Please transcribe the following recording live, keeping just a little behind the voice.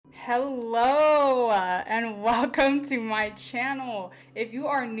Hello and welcome to my channel. If you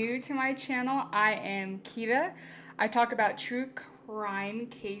are new to my channel, I am Keeda. I talk about true crime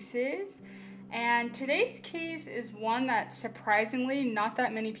cases, and today's case is one that surprisingly not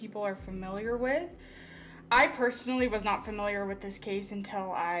that many people are familiar with. I personally was not familiar with this case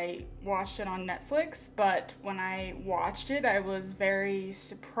until I watched it on Netflix, but when I watched it, I was very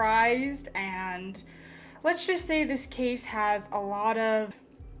surprised, and let's just say this case has a lot of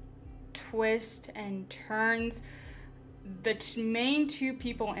twists and turns. The main two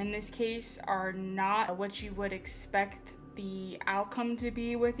people in this case are not what you would expect the outcome to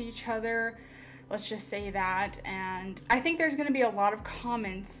be with each other. Let's just say that. And I think there's going to be a lot of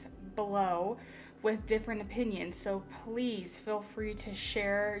comments below with different opinions. So please feel free to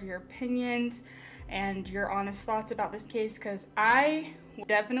share your opinions and your honest thoughts about this case, because I was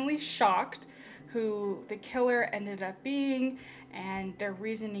definitely shocked who the killer ended up being and their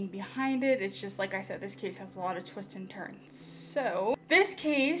reasoning behind it. It's just like I said, this case has a lot of twists and turns. So this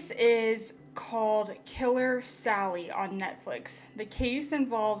case is called Killer Sally on Netflix. The case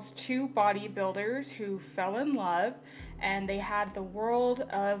involves two bodybuilders who fell in love and they had the world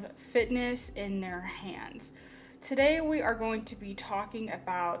of fitness in their hands. Today we are going to be talking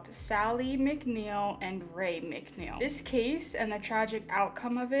about Sally McNeil and Ray McNeil. This case and the tragic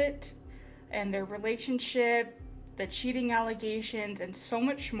outcome of it and their relationship, the cheating allegations, and so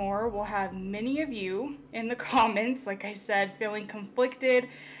much more will have many of you in the comments, like I said, feeling conflicted,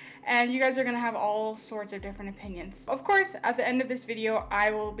 and you guys are going to have all sorts of different opinions. Of course, at the end of this video,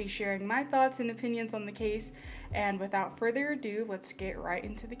 I will be sharing my thoughts and opinions on the case, and without further ado, let's get right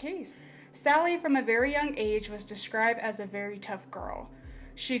into the case. Sally, from a very young age, was described as a very tough girl.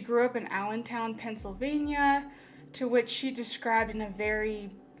 She grew up in Allentown, Pennsylvania, to which she described in a very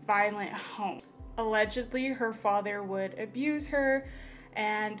violent home. Allegedly, her father would abuse her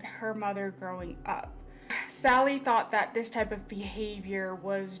and her mother growing up. Sally thought that this type of behavior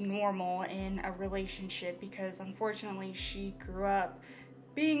was normal in a relationship because unfortunately she grew up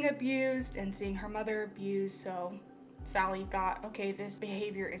being abused and seeing her mother abused, so Sally thought, okay, this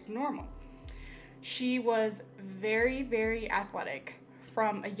behavior is normal. She was very, very athletic.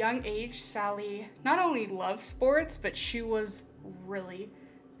 From a young age, Sally not only loved sports, but she was really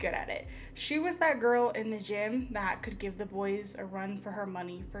good at it. She was that girl in the gym that could give the boys a run for her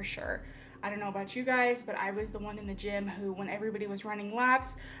money for sure. I don't know about you guys, but I was the one in the gym who, when everybody was running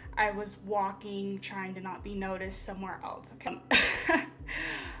laps, I was walking, trying to not be noticed somewhere else. Okay.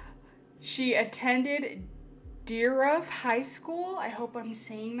 She attended Deerruff High School, I hope I'm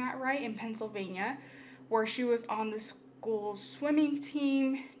saying that right, in Pennsylvania, where she was on the school's swimming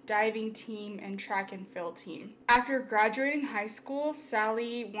team, diving team, and track and field team. After graduating high school,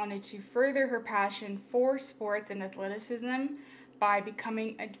 Sally wanted to further her passion for sports and athleticism by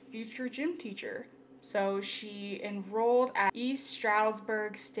becoming a future gym teacher. So she enrolled at East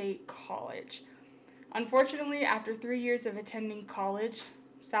Stroudsburg State College. Unfortunately, after 3 years of attending college,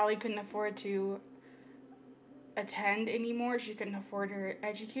 Sally couldn't afford to attend anymore. She couldn't afford her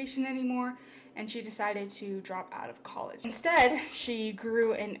education anymore, and she decided to drop out of college. Instead, she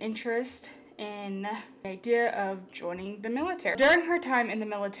grew an interest in the idea of joining the military. During her time in the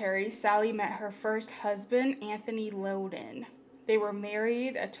military, Sally met her first husband, Anthony Loden. They were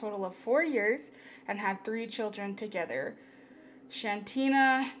married a total of 4 years and had 3 children together: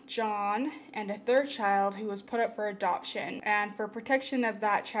 Shantina, John, and a third child who was put up for adoption. And for protection of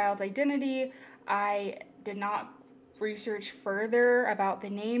that child's identity, I did not research further about the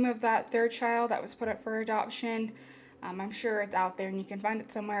name of that third child that was put up for adoption. I'm sure it's out there and you can find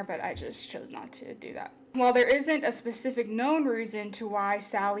it somewhere, but I just chose not to do that. While there isn't a specific known reason to why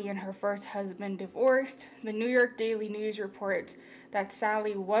Sally and her first husband divorced, the New York Daily News reports that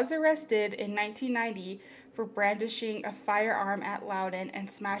Sally was arrested in 1990 for brandishing a firearm at Loudon and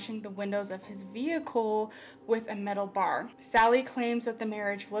smashing the windows of his vehicle with a metal bar. Sally claims that the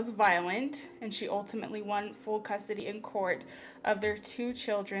marriage was violent, and she ultimately won full custody in court of their 2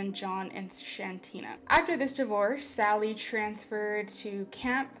 children, John and Shantina. After this divorce, Sally transferred to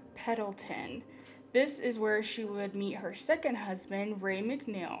Camp Pendleton. This is where she would meet her second husband, Ray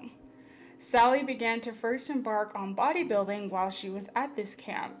McNeil. Sally began to first embark on bodybuilding while she was at this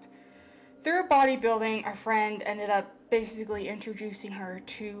camp. Through bodybuilding, a friend ended up basically introducing her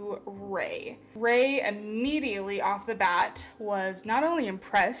to Ray. Ray immediately off the bat was not only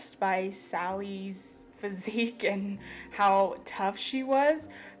impressed by Sally's physique and how tough she was,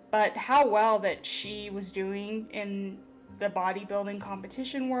 but how well that she was doing in the bodybuilding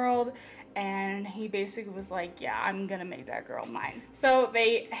competition world and he basically was like, yeah, I'm gonna make that girl mine. So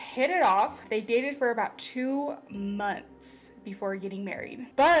they hit it off. They dated for about 2 months before getting married.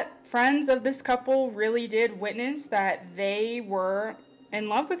 But friends of this couple really did witness that they were in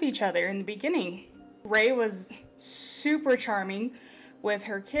love with each other in the beginning. Ray was super charming with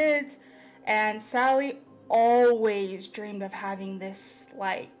her kids, and Sally always dreamed of having this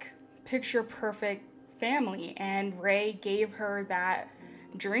like picture perfect family, and Ray gave her that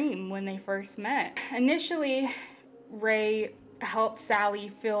dream when they first met. Initially, Ray helped Sally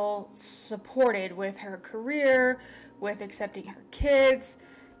feel supported with her career, with accepting her kids.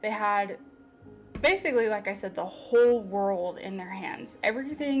 They had basically, like I said, the whole world in their hands.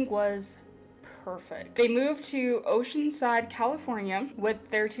 Everything was perfect. They moved to Oceanside, California with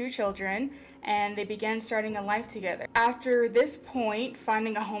their 2 children, and they began starting a life together. After this point,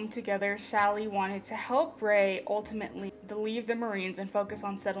 finding a home together, Sally wanted to help Ray ultimately to leave the Marines and focus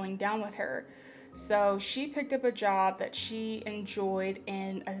on settling down with her. So she picked up a job that she enjoyed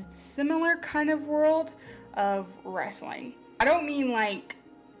in a similar kind of world of wrestling. I don't mean like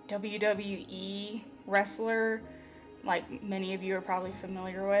WWE wrestler, like many of you are probably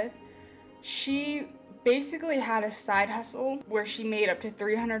familiar with. She basically had a side hustle where she made up to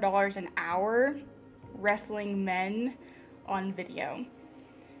 $300 an hour wrestling men on video.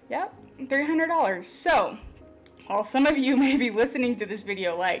 Yep, $300. So, while some of you may be listening to this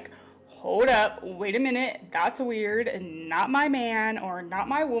video like, hold up, wait a minute, that's weird, and not my man or not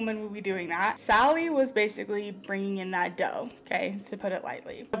my woman would be doing that. Sally was basically bringing in that dough, okay, to put it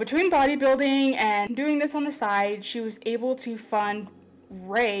lightly. Between bodybuilding and doing this on the side, she was able to fund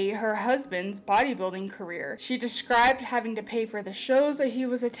Ray, her husband's bodybuilding career. She described having to pay for the shows that he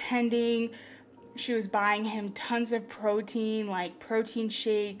was attending. She was buying him tons of protein, like protein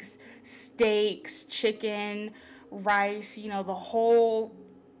shakes, steaks, chicken, rice, you know, the whole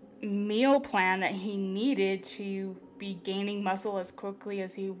meal plan that he needed to be gaining muscle as quickly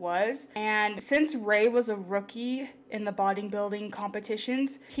as he was. And since Ray was a rookie in the bodybuilding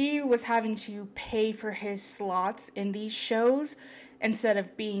competitions, he was having to pay for his slots in these shows instead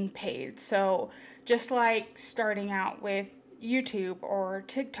of being paid. So just like starting out with YouTube or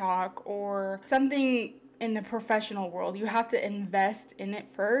TikTok or something in the professional world, you have to invest in it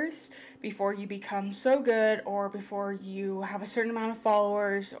first before you become so good, or before you have a certain amount of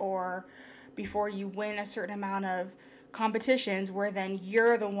followers, or before you win a certain amount of competitions where then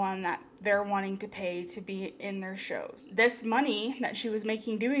you're the one that they're wanting to pay to be in their shows. This money that she was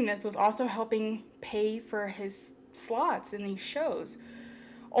making doing this was also helping pay for his slots in these shows.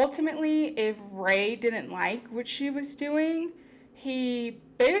 Ultimately, if Ray didn't like what she was doing, he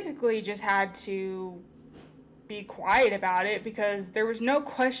basically just had to be quiet about it, because there was no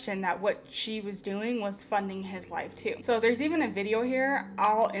question that what she was doing was funding his life too. So there's even a video here.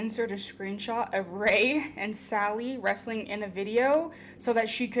 I'll insert a screenshot of Ray and Sally wrestling in a video so that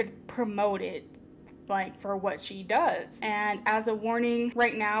she could promote it, like, for what she does. And as a warning,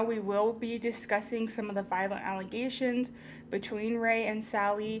 right now we will be discussing some of the violent allegations between Ray and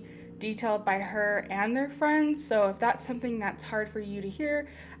Sally, detailed by her and their friends. So if that's something that's hard for you to hear,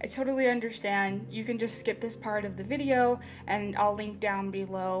 I totally understand. You can just skip this part of the video, and I'll link down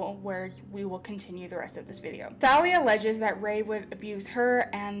below where we will continue the rest of this video. Sally alleges that Ray would abuse her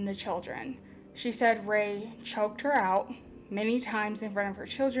and the children. She said Ray choked her out many times in front of her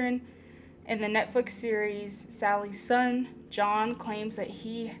children. In the Netflix series, Sally's son, John, claims that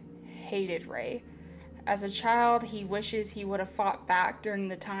he hated Ray. As a child, he wishes he would have fought back during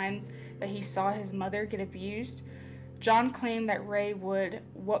the times that he saw his mother get abused. John claimed that Ray would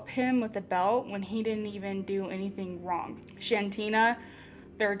whoop him with a belt when he didn't even do anything wrong. Shantina,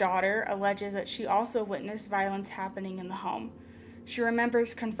 their daughter, alleges that she also witnessed violence happening in the home. She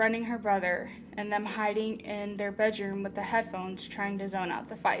remembers confronting her brother and them hiding in their bedroom with the headphones trying to zone out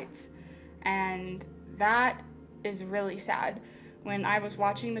the fights. And that is really sad. When I was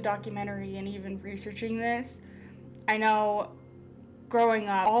watching the documentary and even researching this, I know growing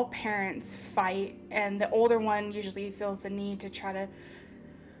up, all parents fight, and the older one usually feels the need to try to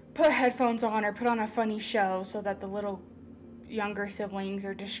put headphones on or put on a funny show so that the little younger siblings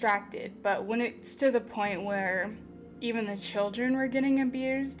are distracted. But when it's to the point where even the children were getting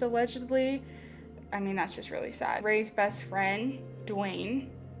abused, allegedly, I mean, that's just really sad. Ray's best friend, Dwayne,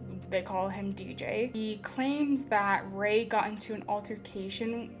 they call him DJ, he claims that Ray got into an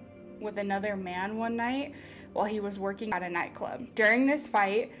altercation with another man one night while he was working at a nightclub. During this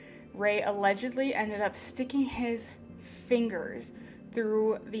fight, Ray allegedly ended up sticking his fingers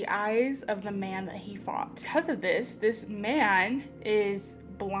through the eyes of the man that he fought. Because of this, this man is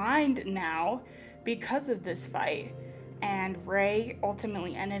blind now because of this fight, and Ray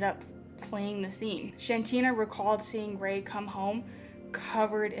ultimately ended up fleeing the scene. Shantina recalled seeing Ray come home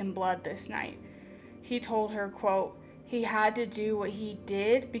covered in blood this night. He told her, quote, "He had to do what he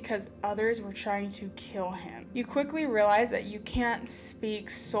did because others were trying to kill him." You quickly realize that you can't speak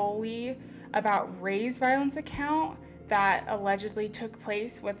solely about Ray's violence account that allegedly took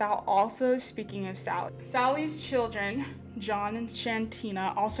place without also speaking of Sally. Sally's children, John and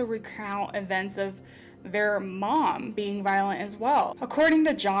Shantina, also recount events of their mom being violent as well. According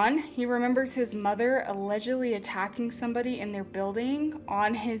to John, he remembers his mother allegedly attacking somebody in their building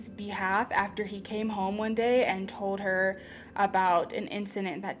on his behalf after he came home one day and told her about an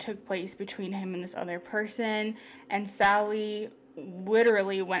incident that took place between him and this other person. And Sally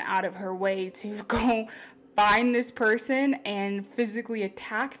literally went out of her way to go find this person and physically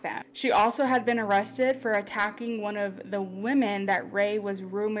attack them. She also had been arrested for attacking one of the women that Ray was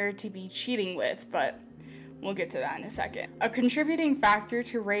rumored to be cheating with, but we'll get to that in a second. A contributing factor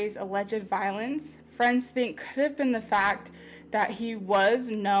to Ray's alleged violence, friends think could have been the fact that he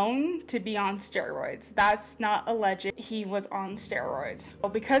was known to be on steroids. That's not alleged, he was on steroids.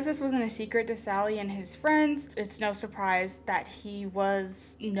 Because this wasn't a secret to Sally and his friends, it's no surprise that he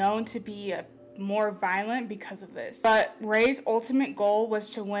was known to be more violent because of this. But Ray's ultimate goal was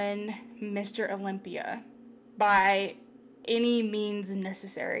to win Mr. Olympia by any means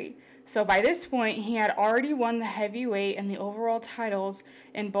necessary. So by this point, he had already won the heavyweight and the overall titles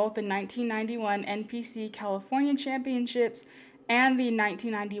in both the 1991 NPC California Championships and the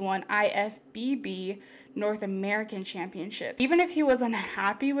 1991 IFBB North American Championships. Even if he was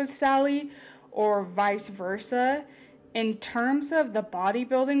unhappy with Sally or vice versa, in terms of the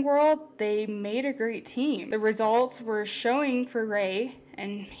bodybuilding world, they made a great team. The results were showing for Ray,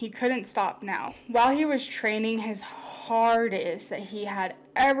 and he couldn't stop now. While he was training his hardest that he had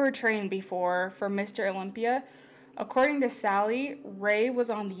ever trained before for Mr. Olympia, according to Sally, Ray was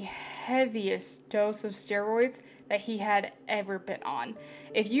on the heaviest dose of steroids that he had ever been on.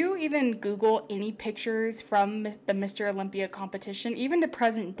 If you even Google any pictures from the Mr. Olympia competition, even to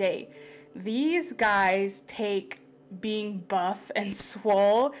present day, these guys take being buff and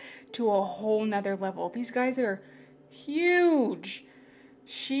swole to a whole nother level. These guys are huge.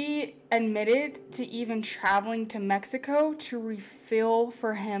 She admitted to even traveling to Mexico to refill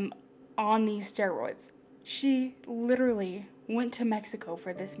for him on these steroids. She literally went to Mexico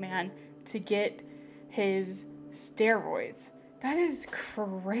for this man to get his steroids. That is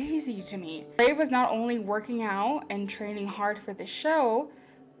crazy to me. Ray was not only working out and training hard for the show,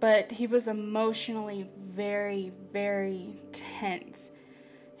 but he was emotionally very, very tense.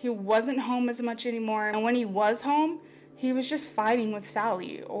 He wasn't home as much anymore, and when he was home, he was just fighting with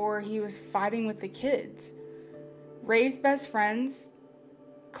Sally, or he was fighting with the kids. Ray's best friends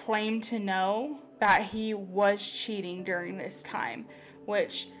claimed to know that he was cheating during this time,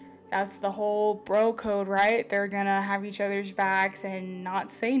 which that's the whole bro code, right? They're gonna have each other's backs and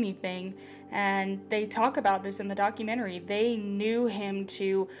not say anything. And they talk about this in the documentary. They knew him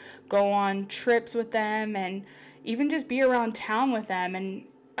to go on trips with them and even just be around town with them. And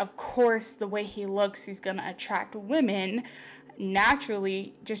of course, the way he looks, he's gonna attract women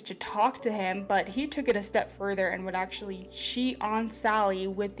naturally just to talk to him, but he took it a step further and would actually cheat on Sally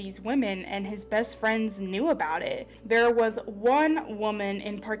with these women, and his best friends knew about it. There was one woman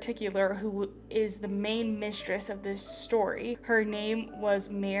in particular who is the main mistress of this story. Her name was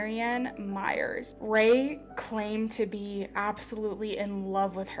Marianne Myers. Ray claimed to be absolutely in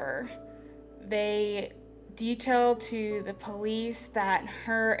love with her. They detailed to the police that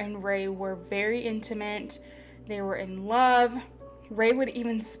her and Ray were very intimate. They were in love. Ray would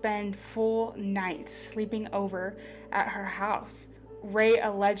even spend full nights sleeping over at her house. Ray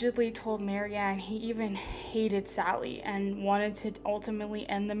allegedly told Marianne he even hated Sally and wanted to ultimately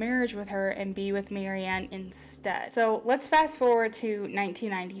end the marriage with her and be with Marianne instead. So let's fast forward to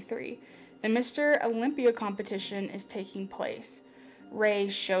 1993. The Mr. Olympia competition is taking place. Ray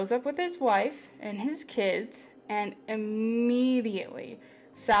shows up with his wife and his kids, and immediately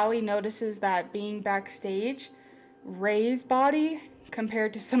Sally notices that being backstage, Ray's body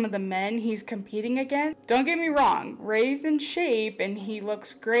compared to some of the men he's competing against. Don't get me wrong, Ray's in shape and he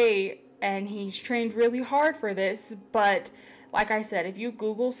looks great and he's trained really hard for this, but like I said, if you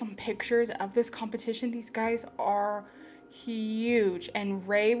Google some pictures of this competition, these guys are huge, and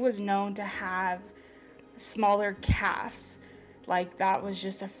Ray was known to have smaller calves. Like, that was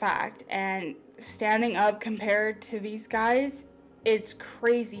just a fact. And standing up compared to these guys, it's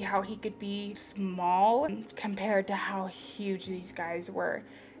crazy how he could be small compared to how huge these guys were.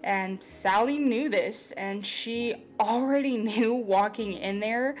 And Sally knew this, and she already knew walking in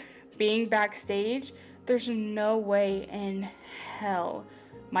there, being backstage, there's no way in hell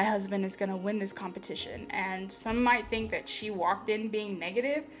my husband is gonna win this competition. And some might think that she walked in being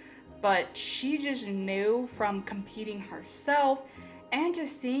negative, but she just knew from competing herself and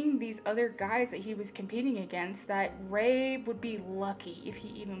just seeing these other guys that he was competing against that Ray would be lucky if he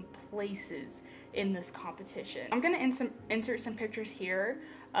even places in this competition. I'm gonna insert some pictures here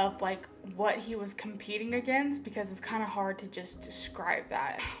of like what he was competing against, because it's kind of hard to just describe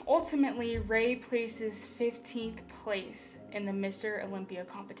that. Ultimately, Ray places 15th place in the Mr. Olympia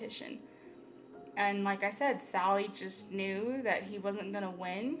competition. And like I said, Sally just knew that he wasn't gonna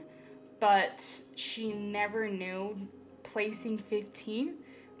win, but she never knew placing 15th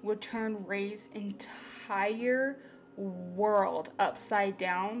would turn Ray's entire world upside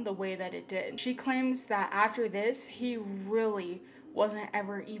down the way that it did. She claims that after this, he really wasn't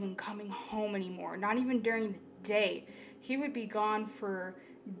ever even coming home anymore, not even during the day. He would be gone for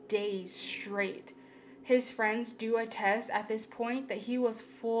days straight. His friends do attest at this point that he was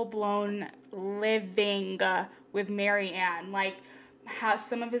full-blown living with Mary Ann, like how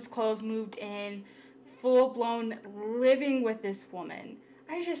some of his clothes moved in, full-blown living with this woman.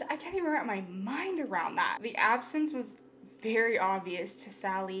 I can't even wrap my mind around that. The absence was very obvious to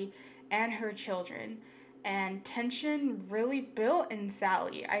Sally and her children, and tension really built in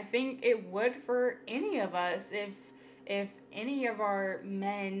Sally. I think it would for any of us if any of our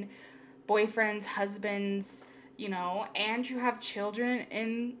men, boyfriends, husbands, you know, and you have children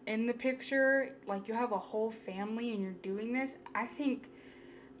in the picture, like you have a whole family and you're doing this, I think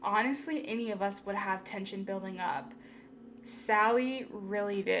honestly any of us would have tension building up. Sally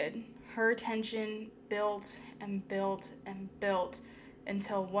really did. Her tension built and built and built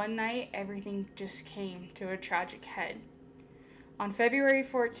until one night everything just came to a tragic head. On February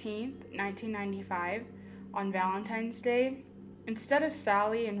 14th, 1995, on Valentine's Day, instead of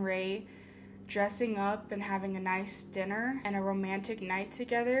Sally and Ray dressing up and having a nice dinner and a romantic night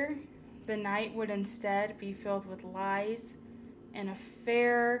together, the night would instead be filled with lies, an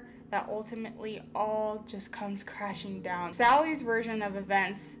affair that ultimately all just comes crashing down. Sally's version of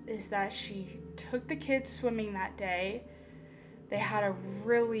events is that she took the kids swimming that day. They had a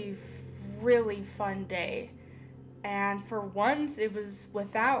really, really fun day. And for once, it was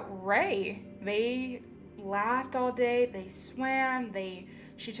without Ray. They laughed all day, they swam,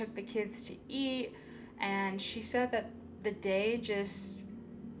 she took the kids to eat, and she said that the day just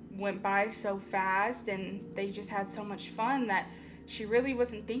went by so fast and they just had so much fun that she really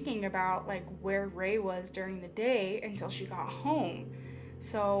wasn't thinking about like where Ray was during the day until she got home.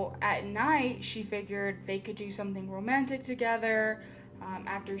 So at night, she figured they could do something romantic together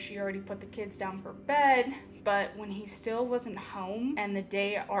after she already put the kids down for bed. But when he still wasn't home and the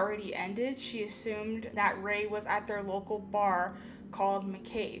day already ended, she assumed that Ray was at their local bar called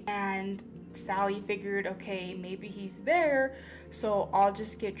McNeil. And Sally figured, okay, maybe he's there, so I'll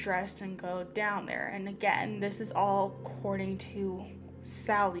just get dressed and go down there. And again, this is all according to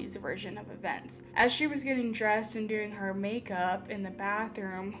Sally's version of events. As she was getting dressed and doing her makeup in the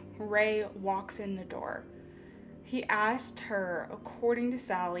bathroom, Ray walks in the door. He asked her, according to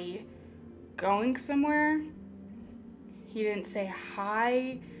Sally, going somewhere? He didn't say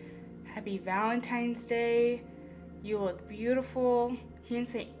hi, happy Valentine's Day, you look beautiful. He didn't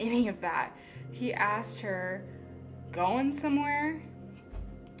say any of that. He asked her, going somewhere?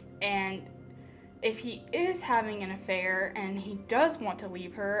 And if he is having an affair and he does want to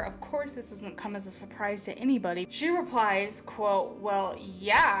leave her, of course this doesn't come as a surprise to anybody. She replies, quote, well,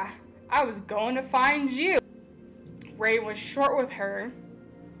 yeah, I was going to find you. Ray was short with her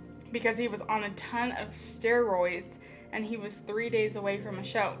because he was on a ton of steroids and he was 3 days away from a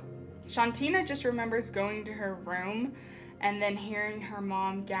show. Shantina just remembers going to her room and then hearing her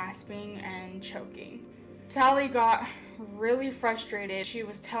mom gasping and choking. Sally got really frustrated. She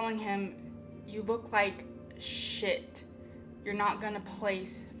was telling him, you look like shit. You're not gonna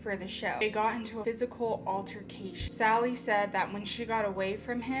place for the show. They got into a physical altercation. Sally said that when she got away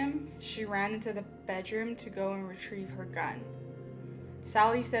from him, she ran into the bedroom to go and retrieve her gun.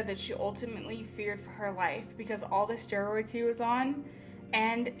 Sally said that she ultimately feared for her life because all the steroids he was on,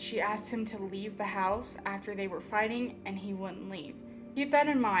 and she asked him to leave the house after they were fighting and he wouldn't leave. Keep that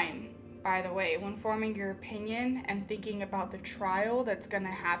in mind, by the way, when forming your opinion and thinking about the trial that's gonna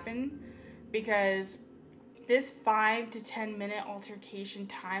happen, because this 5 to 10 minute altercation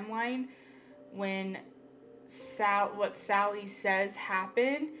timeline when what Sally says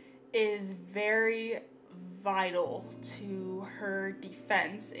happened is very vital to her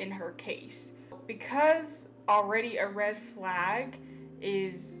defense in her case. Because already a red flag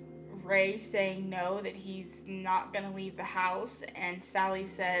is Ray saying no, that he's not gonna leave the house, and Sally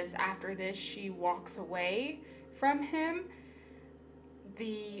says after this she walks away from him,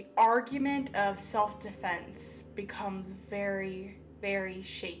 The argument of self-defense becomes very, very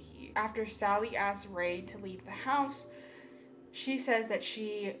shaky. After Sally asks Ray to leave the house, she says that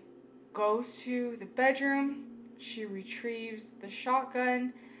she goes to the bedroom, she retrieves the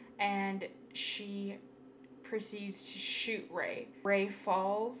shotgun, and she proceeds to shoot Ray. Ray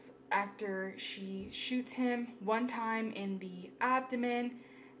falls after she shoots him one time in the abdomen,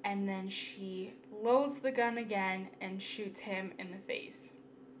 and then she loads the gun again and shoots him in the face.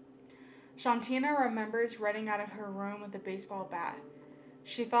 Shantina remembers running out of her room with a baseball bat.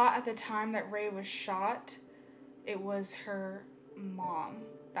 She thought at the time that Ray was shot, it was her mom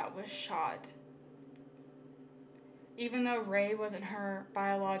that was shot. Even though Ray wasn't her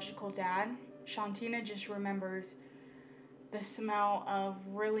biological dad, Shantina just remembers the smell of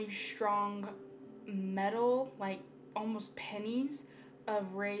really strong metal, like almost pennies,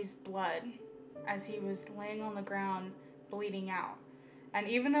 of Ray's blood as he was laying on the ground bleeding out. And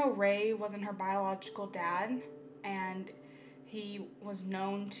even though Ray wasn't her biological dad and he was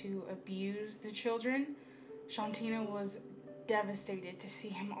known to abuse the children, Shantina was devastated to see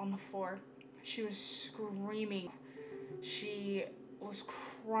him on the floor. She was screaming. She was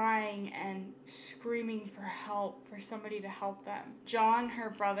crying and screaming for help, for somebody to help them. John, her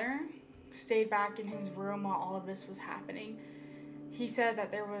brother, stayed back in his room while all of this was happening. He said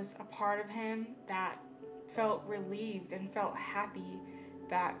that there was a part of him that felt relieved and felt happy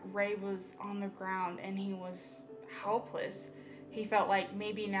that Ray was on the ground and he was helpless. He felt like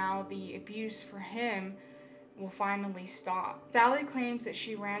maybe now the abuse for him will finally stop. Sally claims that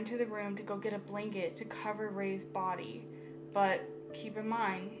she ran to the room to go get a blanket to cover Ray's body, but keep in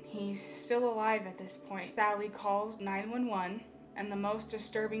mind, he's still alive at this point. Sally calls 911, and the most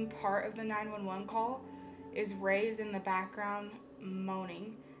disturbing part of the 911 call is Ray is in the background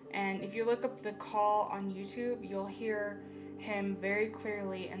moaning. And if you look up the call on YouTube, you'll hear him very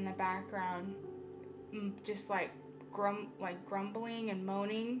clearly in the background, just like grumbling and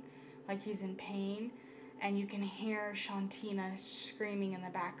moaning, like he's in pain. And you can hear Shantina screaming in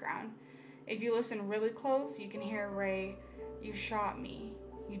the background. If you listen really close, you can hear Ray, "You shot me.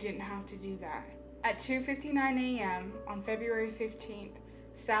 You didn't have to do that." At 2:59 a.m. on February 15th,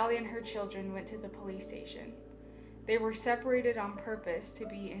 Sally and her children went to the police station. They were separated on purpose to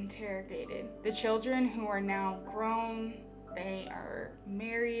be interrogated. The children, who are now grown, they are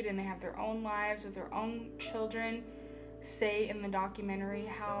married and they have their own lives with their own children, say in the documentary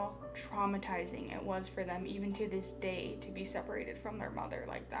how traumatizing it was for them even to this day to be separated from their mother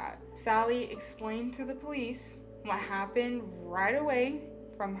like that. Sally explained to the police what happened right away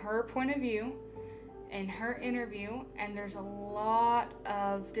from her point of view in her interview, and there's a lot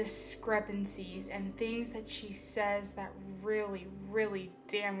of discrepancies and things that she says that really, really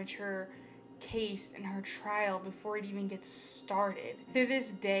damage her case and her trial before it even gets started. To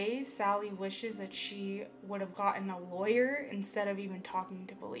this day, Sally wishes that she would have gotten a lawyer instead of even talking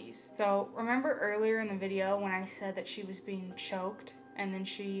to police. So remember earlier in the video when I said that she was being choked and then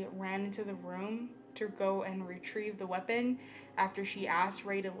she ran into the room to go and retrieve the weapon after she asked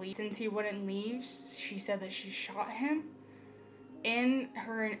Ray to leave? Since he wouldn't leave, she said that she shot him. In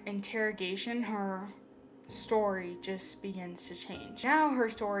her interrogation, her story just begins to change. Now her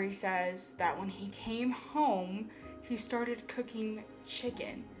story says that when he came home, he started cooking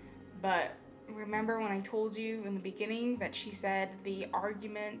chicken. But remember when I told you in the beginning that she said the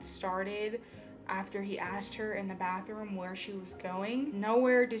argument started after he asked her in the bathroom where she was going?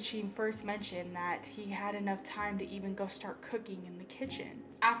 Nowhere did she first mention that he had enough time to even go start cooking in the kitchen.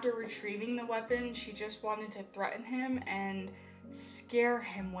 After retrieving the weapon, she just wanted to threaten him and scare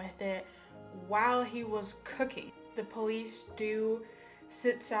him with it while he was cooking. The police do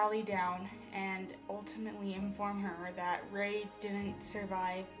sit Sally down and ultimately inform her that Ray didn't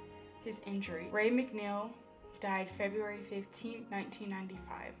survive his injury. Ray McNeil died February 15,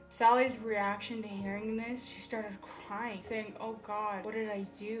 1995. Sally's reaction to hearing this, she started crying, saying, "Oh God, what did I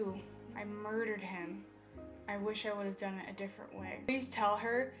do? I murdered him. I wish I would have done it a different way." Please tell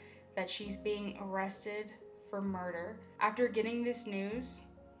her that she's being arrested for murder. After getting this news,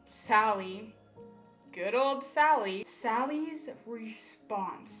 Sally, good old Sally, Sally's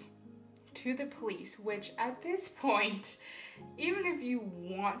response to the police, which at this point, even if you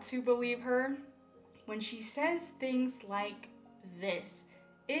want to believe her, when she says things like this,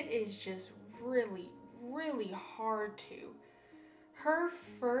 it is just really, really hard to. Her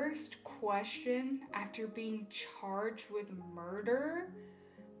first question after being charged with murder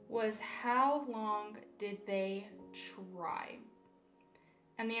was, how long did they try?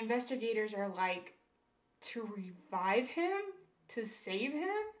 And the investigators are like, to revive him? To save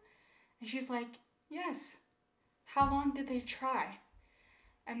him? And she's like, yes. How long did they try?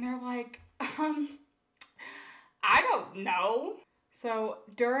 And they're like, I don't know. So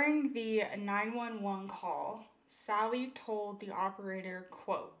during the 911 call, Sally told the operator,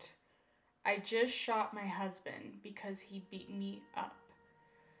 quote, "I just shot my husband because he beat me up."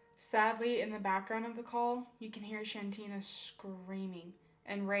 Sadly, in the background of the call, you can hear Shantina screaming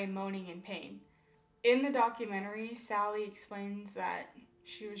and Ray moaning in pain. In the documentary, Sally explains that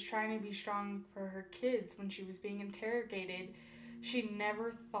she was trying to be strong for her kids when she was being interrogated. She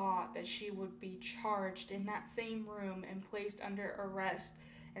never thought that she would be charged in that same room and placed under arrest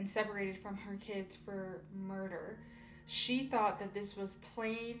and separated from her kids for murder. She thought that this was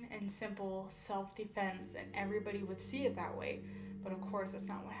plain and simple self-defense and everybody would see it that way, but of course that's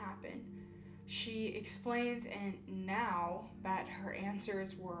not what happened. She explains, and now that her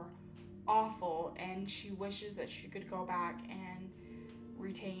answers were awful and she wishes that she could go back and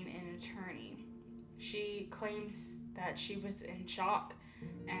retain an attorney. She claims that she was in shock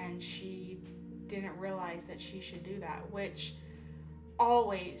and she didn't realize that she should do that, which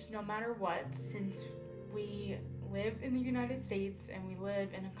always, no matter what, since we live in the United States and we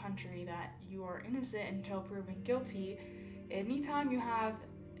live in a country that you are innocent until proven guilty, anytime you have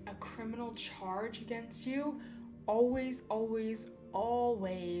a criminal charge against you, always, always,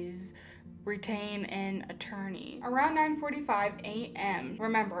 always retain an attorney. Around 9:45 a.m.,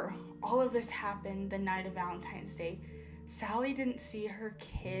 remember, all of this happened the night of Valentine's Day. Sally didn't see her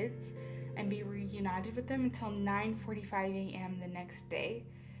kids and be reunited with them until 9:45 a.m. the next day.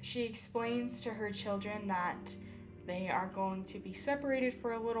 She explains to her children that they are going to be separated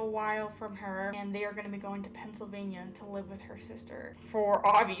for a little while from her and they are going to be going to Pennsylvania to live with her sister. For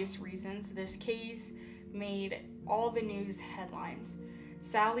obvious reasons, this case made all the news headlines.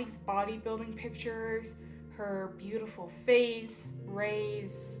 Sally's bodybuilding pictures, her beautiful face,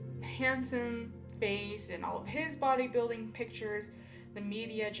 Ray's handsome face, and all of his bodybuilding pictures, the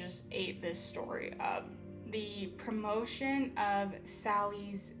media just ate this story up. The promotion of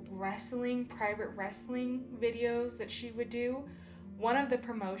Sally's private wrestling videos that she would do, one of the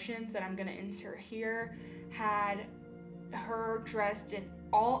promotions that I'm going to insert here had her dressed in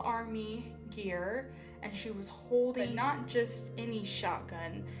all army gear, and she was holding not just any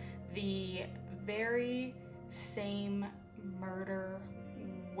shotgun, the very same murder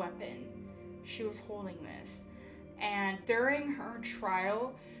weapon. She was holding this. And during her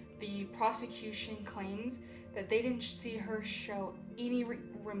trial, the prosecution claims that they didn't see her show any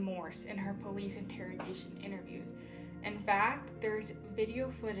remorse in her police interrogation interviews. In fact, there's video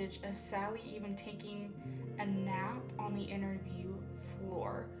footage of Sally even taking a nap on the interview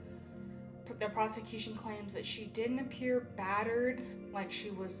floor. The prosecution claims that she didn't appear battered, like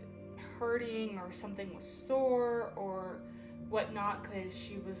she was hurting or something was sore or whatnot, because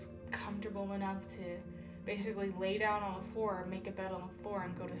she was comfortable enough to basically lay down on the floor, make a bed on the floor,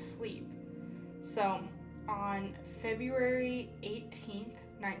 and go to sleep. So on February 18th,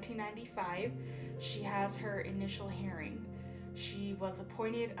 1995, she has her initial hearing. She was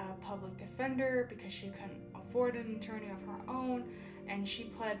appointed a public defender because she couldn't afford an attorney of her own, and she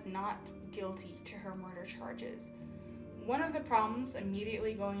pled not guilty to her murder charges. One of the problems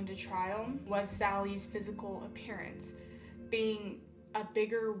immediately going into trial was Sally's physical appearance. Being a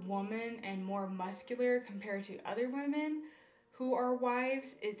bigger woman and more muscular compared to other women who are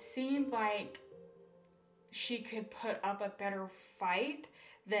wives, it seemed like she could put up a better fight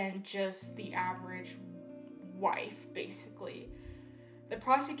than just the average wife, basically. The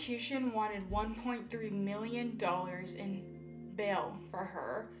prosecution wanted $1.3 million in bail for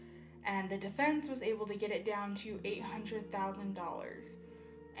her, and the defense was able to get it down to $800,000.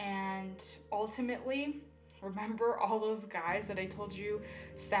 And ultimately, remember all those guys that I told you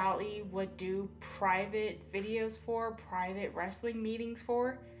Sally would do private videos for, private wrestling meetings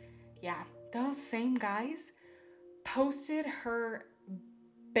for? Yeah, those same guys posted her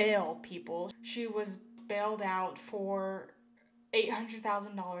bail, people. She was bailed out for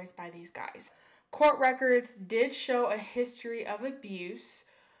 $800,000 by these guys. Court records did show a history of abuse,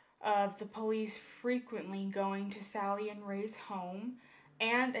 of the police frequently going to Sally and Ray's home,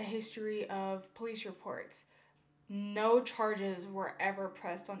 and a history of police reports. No charges were ever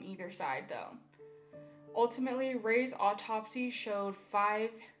pressed on either side, though. Ultimately, Ray's autopsy showed 5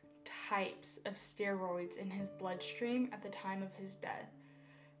 types of steroids in his bloodstream at the time of his death.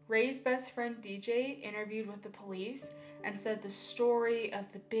 Ray's best friend DJ interviewed with the police and said the story of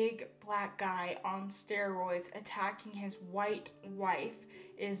the big black guy on steroids attacking his white wife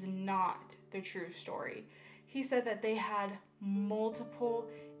is not the true story. He said that they had multiple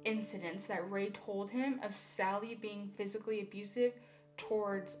incidents that Ray told him of Sally being physically abusive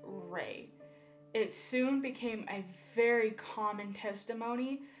towards Ray. It soon became a very common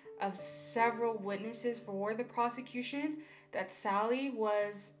testimony of several witnesses for the prosecution that Sally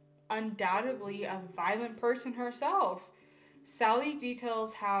was undoubtedly a violent person herself. Sally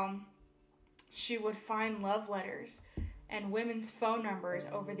details how she would find love letters and women's phone numbers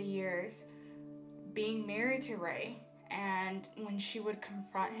over the years, being married to Ray, and when she would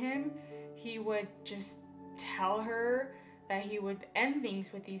confront him, he would just tell her that he would end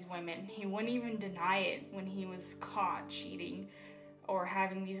things with these women. He wouldn't even deny it when he was caught cheating or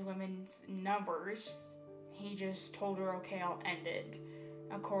having these women's numbers. He just told her, okay, I'll end it,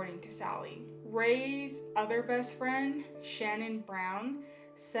 according to Sally. Ray's other best friend, Shannon Brown,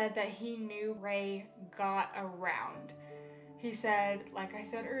 said that he knew Ray got around. He said, like I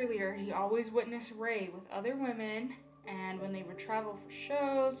said earlier, he always witnessed Ray with other women, and when they would travel for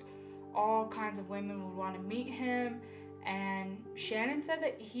shows, all kinds of women would want to meet him. And Shannon said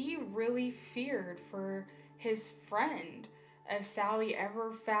that he really feared for his friend if Sally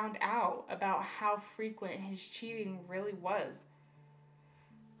ever found out about how frequent his cheating really was.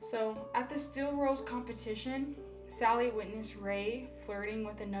 So at the Steel Rose competition, Sally witnessed Ray flirting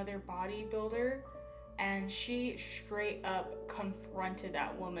with another bodybuilder, and she straight up confronted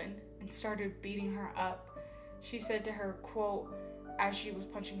that woman and started beating her up. She said to her, quote, as she was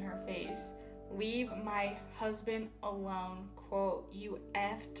punching her face, "Leave my husband alone," quote, "You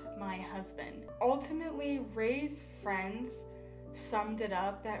effed my husband." Ultimately, Ray's friends summed it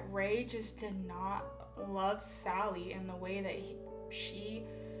up that Ray just did not love Sally in the way that she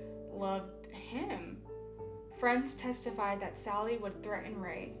loved him. Friends testified that Sally would threaten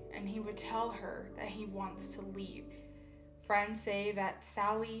Ray and he would tell her that he wants to leave. Friends say that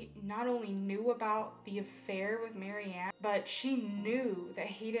Sally not only knew about the affair with Marianne, but she knew that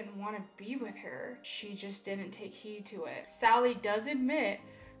he didn't want to be with her. She just didn't take heed to it. Sally does admit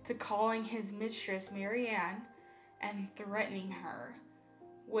to calling his mistress Marianne and threatening her,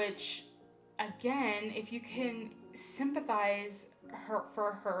 which, again, if you can sympathize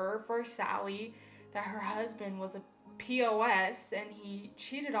for Sally, that her husband was a POS and he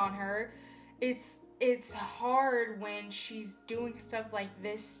cheated on her, it's hard when she's doing stuff like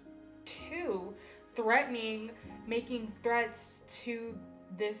this too, making threats to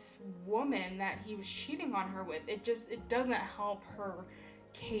this woman that he was cheating on her with. It doesn't help her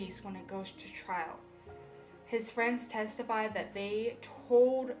case when it goes to trial. His friends testified that they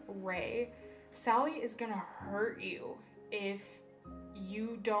told Ray, "Sally is gonna hurt you if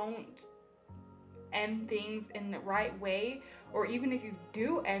you don't end things in the right way, or even if you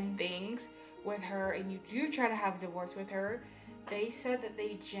do end things with her and you do try to have a divorce with her." They said that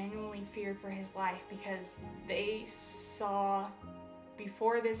they genuinely feared for his life because they saw,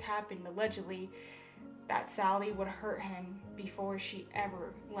 before this happened, allegedly, that Sally would hurt him before she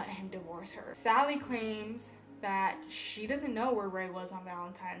ever let him divorce her. Sally claims that she doesn't know where Ray was on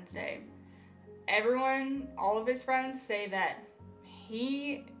Valentine's Day. All of his friends say that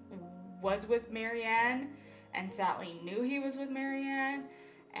he was with Marianne and Sally knew he was with Marianne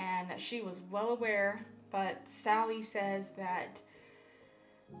and that she was well aware, but Sally says that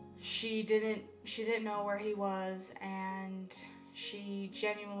she didn't know where he was, and she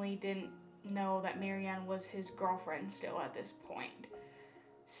genuinely didn't know that Marianne was his girlfriend still at this point.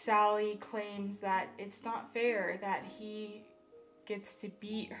 Sally claims that it's not fair that he gets to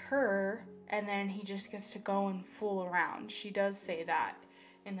beat her and then he just gets to go and fool around. She does say that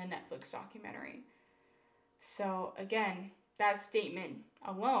in the Netflix documentary. So again, that statement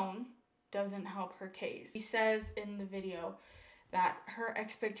alone doesn't help her case. He says in the video that her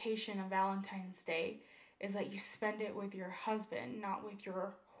expectation of Valentine's Day is that you spend it with your husband, not with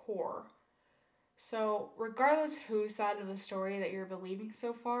your whore. So regardless whose side of the story that you're believing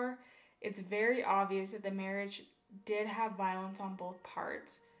so far, it's very obvious that the marriage did have violence on both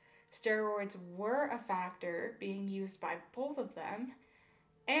parts. Steroids were a factor being used by both of them,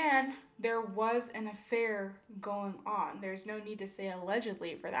 and there was an affair going on. There's no need to say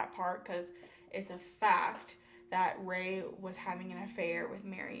allegedly for that part because it's a fact that Ray was having an affair with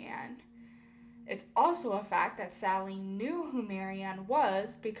Marianne. It's also a fact that Sally knew who Marianne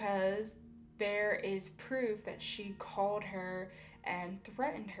was because there is proof that she called her and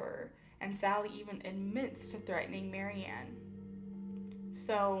threatened her, and Sally even admits to threatening Marianne.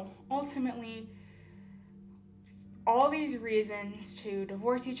 So ultimately, all these reasons to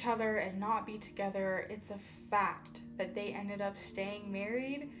divorce each other and not be together, it's a fact that they ended up staying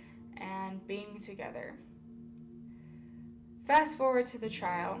married and being together. Fast forward to the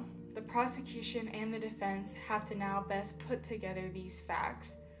trial. The prosecution and the defense have to now best put together these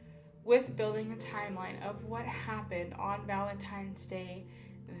facts with building a timeline of what happened on Valentine's Day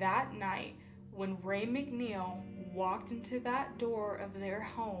that night when Ray McNeil walked into that door of their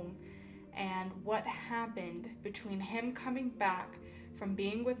home and what happened between him coming back from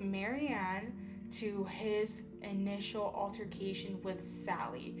being with Marianne to his initial altercation with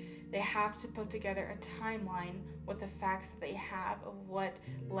Sally. They have to put together a timeline with the facts that they have of what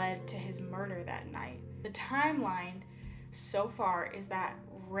led to his murder that night. The timeline so far is that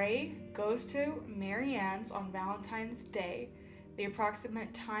Ray goes to Marianne's on Valentine's Day. The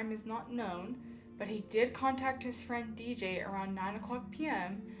approximate time is not known, but he did contact his friend DJ around 9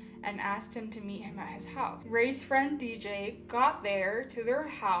 p.m. and asked him to meet him at his house. Ray's friend DJ got there to their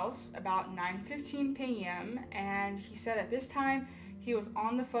house about 9:15 p.m. and he said at this time he was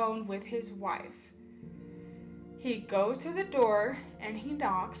on the phone with his wife. He goes to the door and he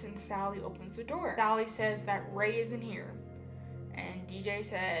knocks and Sally opens the door. Sally says that Ray isn't here. And DJ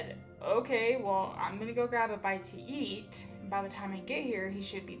said, okay, well, I'm gonna go grab a bite to eat. By the time I get here, he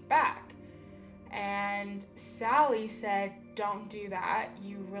should be back. And Sally said, don't do that.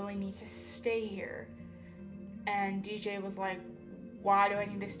 You really need to stay here. And DJ was like, why do I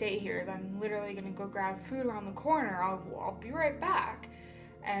need to stay here? I'm literally gonna go grab food around the corner. I'll be right back.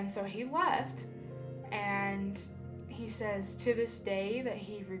 And so he left. And he says to this day that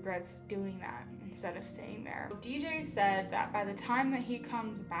he regrets doing that instead of staying there. DJ said that by the time that he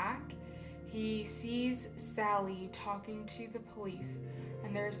comes back, he sees Sally talking to the police,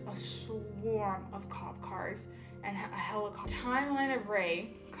 and there's a swarm of cop cars and a helicopter. Timeline of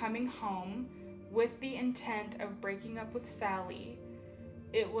Ray coming home with the intent of breaking up with Sally.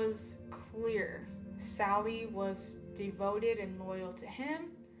 It was clear Sally was devoted and loyal to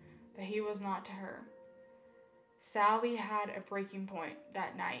him, but he was not to her. Sally had a breaking point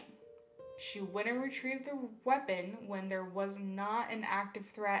that night. She went and retrieved the weapon when there was not an active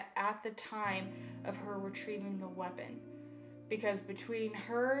threat at the time of her retrieving the weapon. Because between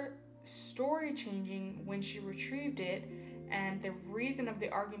her story changing when she retrieved it and the reason of the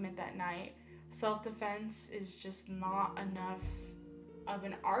argument that night, self-defense is just not enough of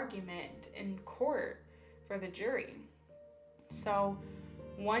an argument in court for the jury. So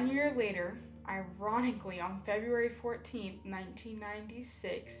 1 year later, ironically on February 14th,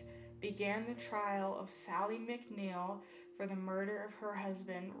 1996, began the trial of Sally McNeil for the murder of her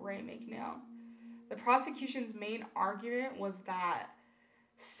husband, Ray McNeil. The prosecution's main argument was that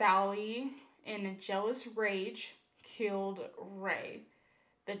Sally, in a jealous rage, killed Ray.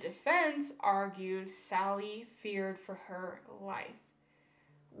 The defense argued Sally feared for her life.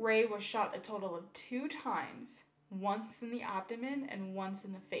 Ray was shot a total of 2 times, once in the abdomen and once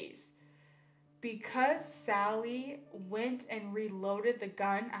in the face. Because Sally went and reloaded the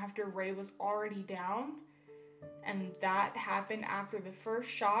gun after Ray was already down, and that happened after the first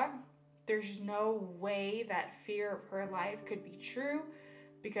shot, there's no way that fear of her life could be true,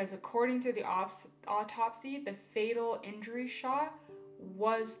 because according to the autopsy, the fatal injury shot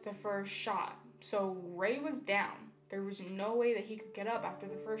was the first shot. So Ray was down. There was no way that he could get up after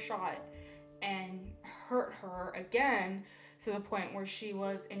the first shot and hurt her again to the point where she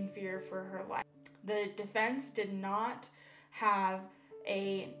was in fear for her life. The defense did not have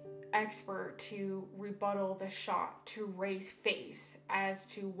an expert to rebuttal the shot to Ray's face as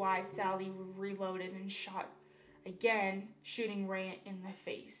to why Sally reloaded and shot again, shooting Ray in the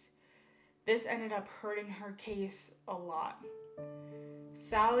face. This ended up hurting her case a lot.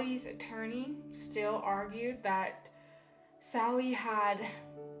 Sally's attorney still argued that Sally had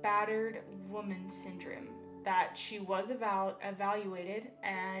battered woman syndrome, that she was evaluated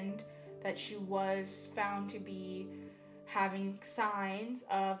and that she was found to be having signs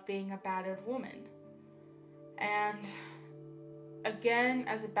of being a battered woman. And again,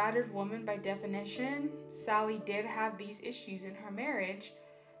 as a battered woman by definition, Sally did have these issues in her marriage.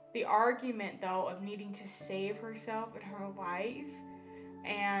 The argument, though, of needing to save herself and her life,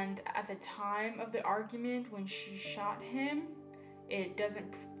 and at the time of the argument when she shot him, it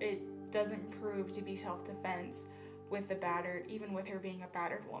doesn't prove to be self-defense with the battered, even with her being a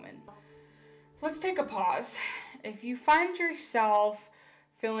battered woman. Let's take a pause. If you find yourself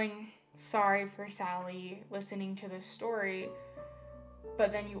feeling sorry for Sally listening to this story,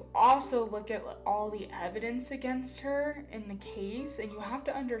 but then you also look at all the evidence against her in the case, and you have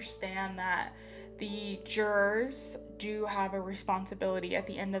to understand that the jurors do have a responsibility at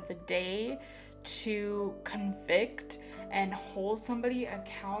the end of the day to convict and hold somebody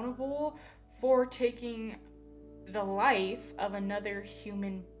accountable for taking the life of another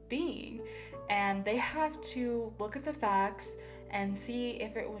human being. And they have to look at the facts and see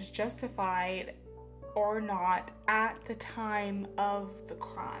if it was justified or not at the time of the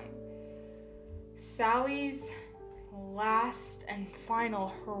crime. Sally's last and final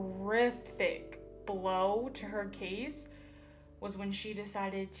horrific blow to her case was when she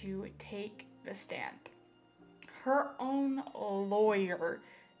decided to take the stand. Her own lawyer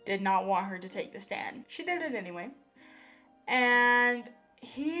did not want her to take the stand. She did it anyway. And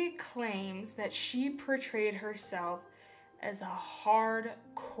he claims that she portrayed herself as a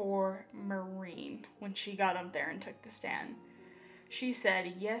hardcore Marine when she got up there and took the stand. She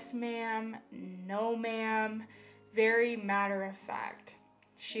said, "Yes, ma'am," "No, ma'am," very matter of fact.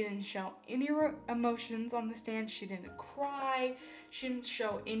 She didn't show any emotions on the stand. She didn't cry. She didn't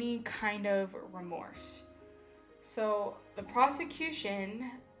show any kind of remorse. So the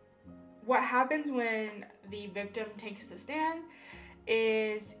prosecution, what happens when the victim takes the stand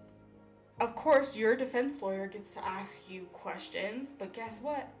is, of course, your defense lawyer gets to ask you questions, but guess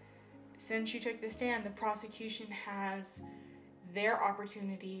what? Since you took the stand, the prosecution has their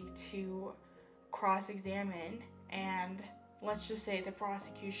opportunity to cross-examine, and let's just say the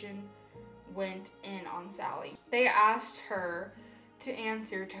prosecution went in on Sally. They asked her to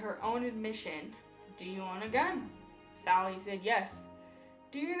answer to her own admission, "Do you own a gun?" Sally said yes.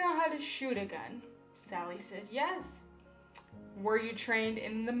 "Do you know how to shoot a gun?" Sally said yes. "Were you trained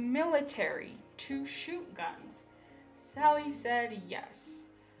in the military to shoot guns?" Sally said yes.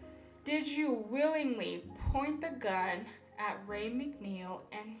 "Did you willingly point the gun at Ray McNeil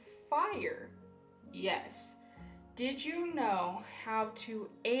and fire?" Yes. "Did you know how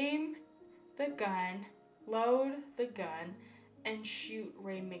to aim the gun, load the gun, and shoot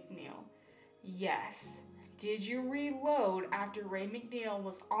Ray McNeil?" Yes. "Did you reload after Ray McNeil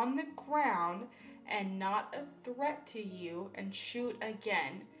was on the ground and not a threat to you and shoot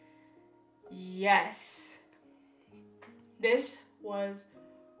again?" Yes. This was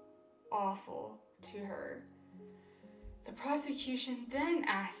awful to her. The prosecution then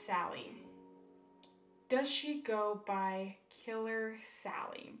asked Sally, does she go by Killer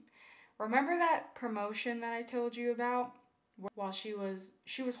Sally? Remember that promotion that I told you about? While she was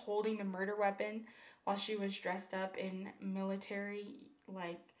holding the murder weapon while she was dressed up in military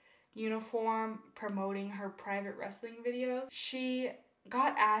uniform promoting her private wrestling videos. She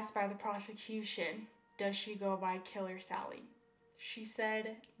got asked by the prosecution, does she go by Killer Sally? She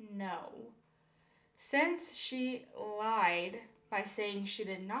said no. Since she lied by saying she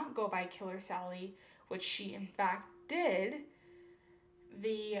did not go by Killer Sally, which she in fact did,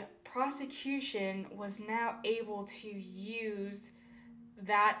 the prosecution was now able to use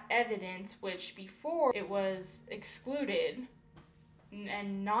that evidence, which before it was excluded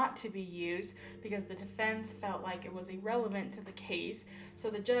and not to be used because the defense felt like it was irrelevant to the case. So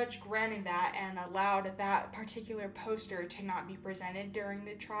the judge granted that and allowed that particular poster to not be presented during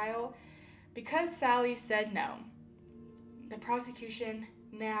the trial. Because Sally said no, the prosecution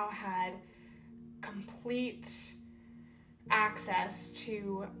now had complete access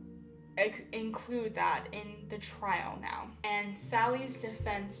to include that in the trial now. And Sally's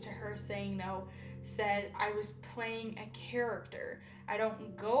defense to her saying no said, I was playing a character. I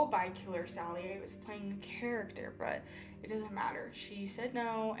don't go by Killer Sally. I was playing a character, but it doesn't matter. She said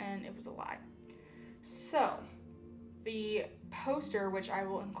no, and it was a lie. So, the poster, which I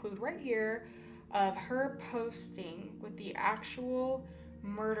will include right here, of her posting with the actual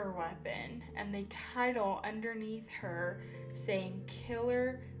murder weapon and the title underneath her saying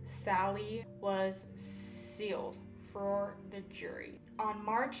Killer Sally, was sealed for the jury. On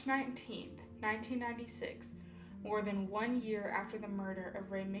March 19th, 1996, more than 1 year after the murder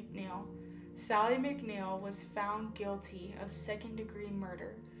of Ray McNeil, Sally McNeil was found guilty of second-degree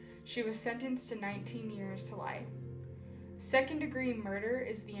murder. She was sentenced to 19 years to life. Second-degree murder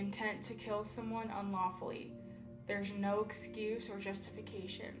is the intent to kill someone unlawfully. There's no excuse or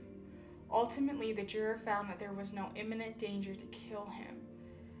justification. Ultimately, the juror found that there was no imminent danger to kill him.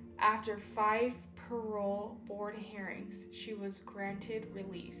 After 5 parole board hearings, she was granted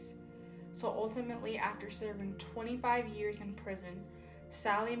release. So ultimately, after serving 25 years in prison,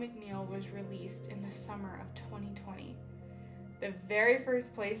 Sally McNeil was released in the summer of 2020. The very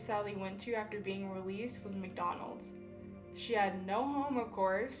first place Sally went to after being released was McDonald's. She had no home, of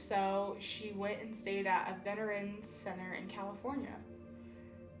course, so she went and stayed at a veterans center in California.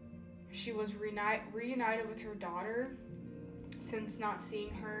 She was reunited with her daughter since not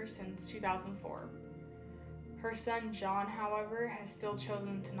seeing her since 2004. Her son John, however, has still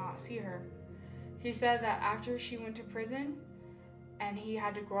chosen to not see her. He said that after she went to prison and he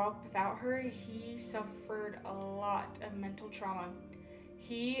had to grow up without her, he suffered a lot of mental trauma.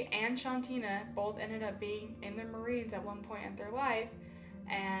 He and Shantina both ended up being in the Marines at one point in their life,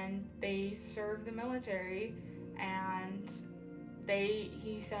 and they served the military, and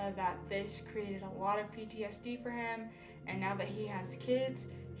He said that this created a lot of PTSD for him, and now that he has kids,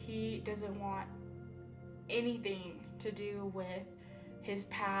 he doesn't want anything to do with his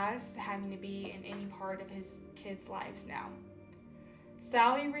past having to be in any part of his kids' lives now.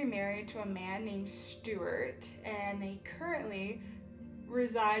 Sally remarried to a man named Stuart, and they currently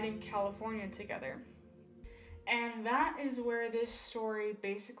reside in California together. And that is where this story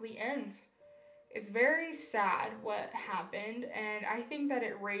basically ends. It's very sad what happened, and I think that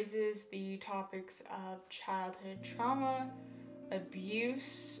it raises the topics of childhood trauma,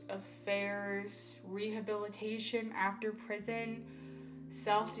 abuse, affairs, rehabilitation after prison,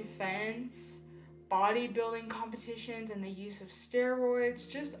 self-defense, bodybuilding competitions, and the use of steroids,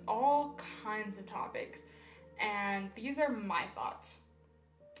 just all kinds of topics. And these are my thoughts.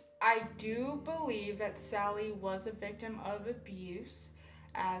 I do believe that Sally was a victim of abuse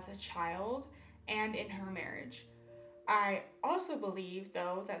as a child and in her marriage. I also believe,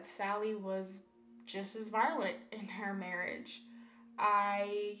 though, that Sally was just as violent in her marriage.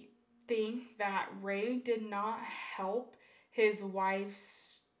 I think that Ray did not help his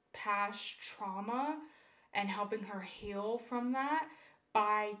wife's past trauma and helping her heal from that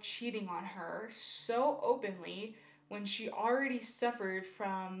by cheating on her so openly when she already suffered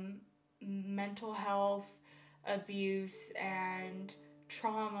from mental health abuse and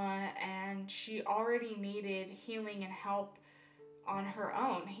trauma, and she already needed healing and help on her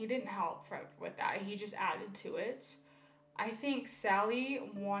own. He didn't help with that, he just added to it. I think Sally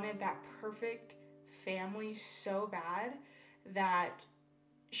wanted that perfect family so bad that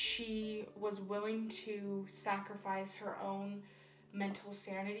she was willing to sacrifice her own mental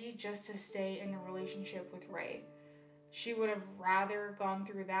sanity just to stay in the relationship with Ray. She would have rather gone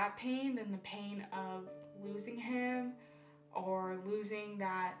through that pain than the pain of losing him or losing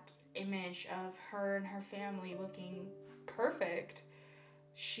that image of her and her family looking perfect.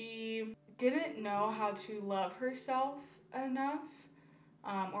 She didn't know how to love herself enough,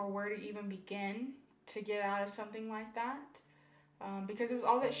 or where to even begin to get out of something like that, because it was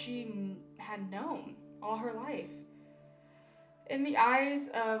all that she had known all her life. In the eyes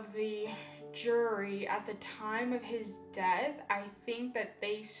of the jury at the time of his death, I think that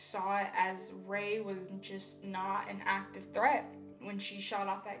they saw it as Ray was just not an active threat when she shot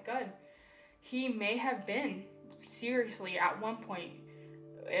off that gun. He may have been, seriously, at one point,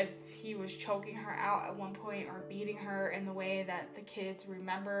 if he was choking her out at one point or beating her in the way that the kids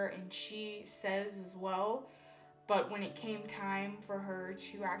remember and she says as well. But when it came time for her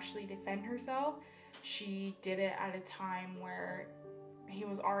to actually defend herself, she did it at a time where he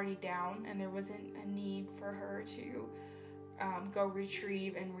was already down and there wasn't a need for her to go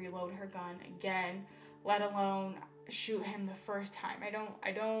retrieve and reload her gun again, let alone shoot him the first time.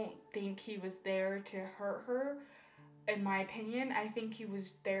 I don't think he was there to hurt her. In my opinion, I think he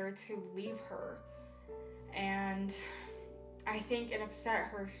was there to leave her. And I think it upset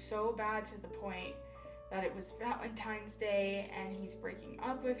her so bad to the point that it was Valentine's Day and he's breaking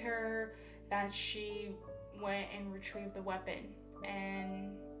up with her that she went and retrieved the weapon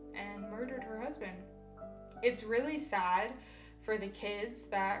and murdered her husband. It's really sad for the kids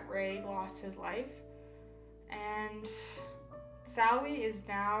that Ray lost his life. And Sally is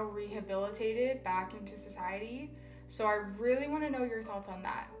now rehabilitated back into society. So I really want to know your thoughts on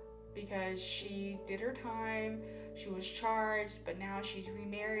that, because she did her time, she was charged, but now she's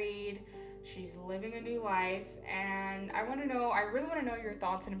remarried, she's living a new life, and I really want to know your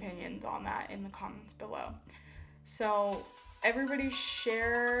thoughts and opinions on that in the comments below. So everybody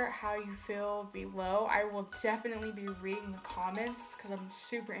share how you feel below. I will definitely be reading the comments because I'm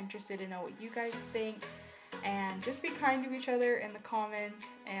super interested to know what you guys think. And just be kind to each other in the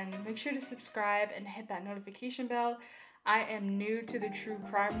comments, and make sure to subscribe and hit that notification bell. I am new to the true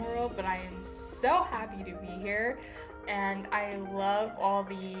crime world, but I am so happy to be here, and I love all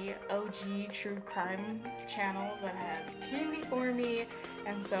the OG true crime channels that have came before me,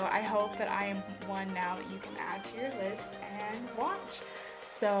 and so I hope that I am one now that you can add to your list and watch.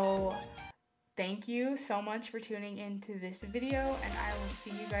 So thank you so much for tuning into this video, and I will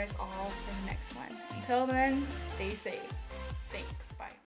see you guys all in the next one. Until then, stay safe. Thanks. Bye.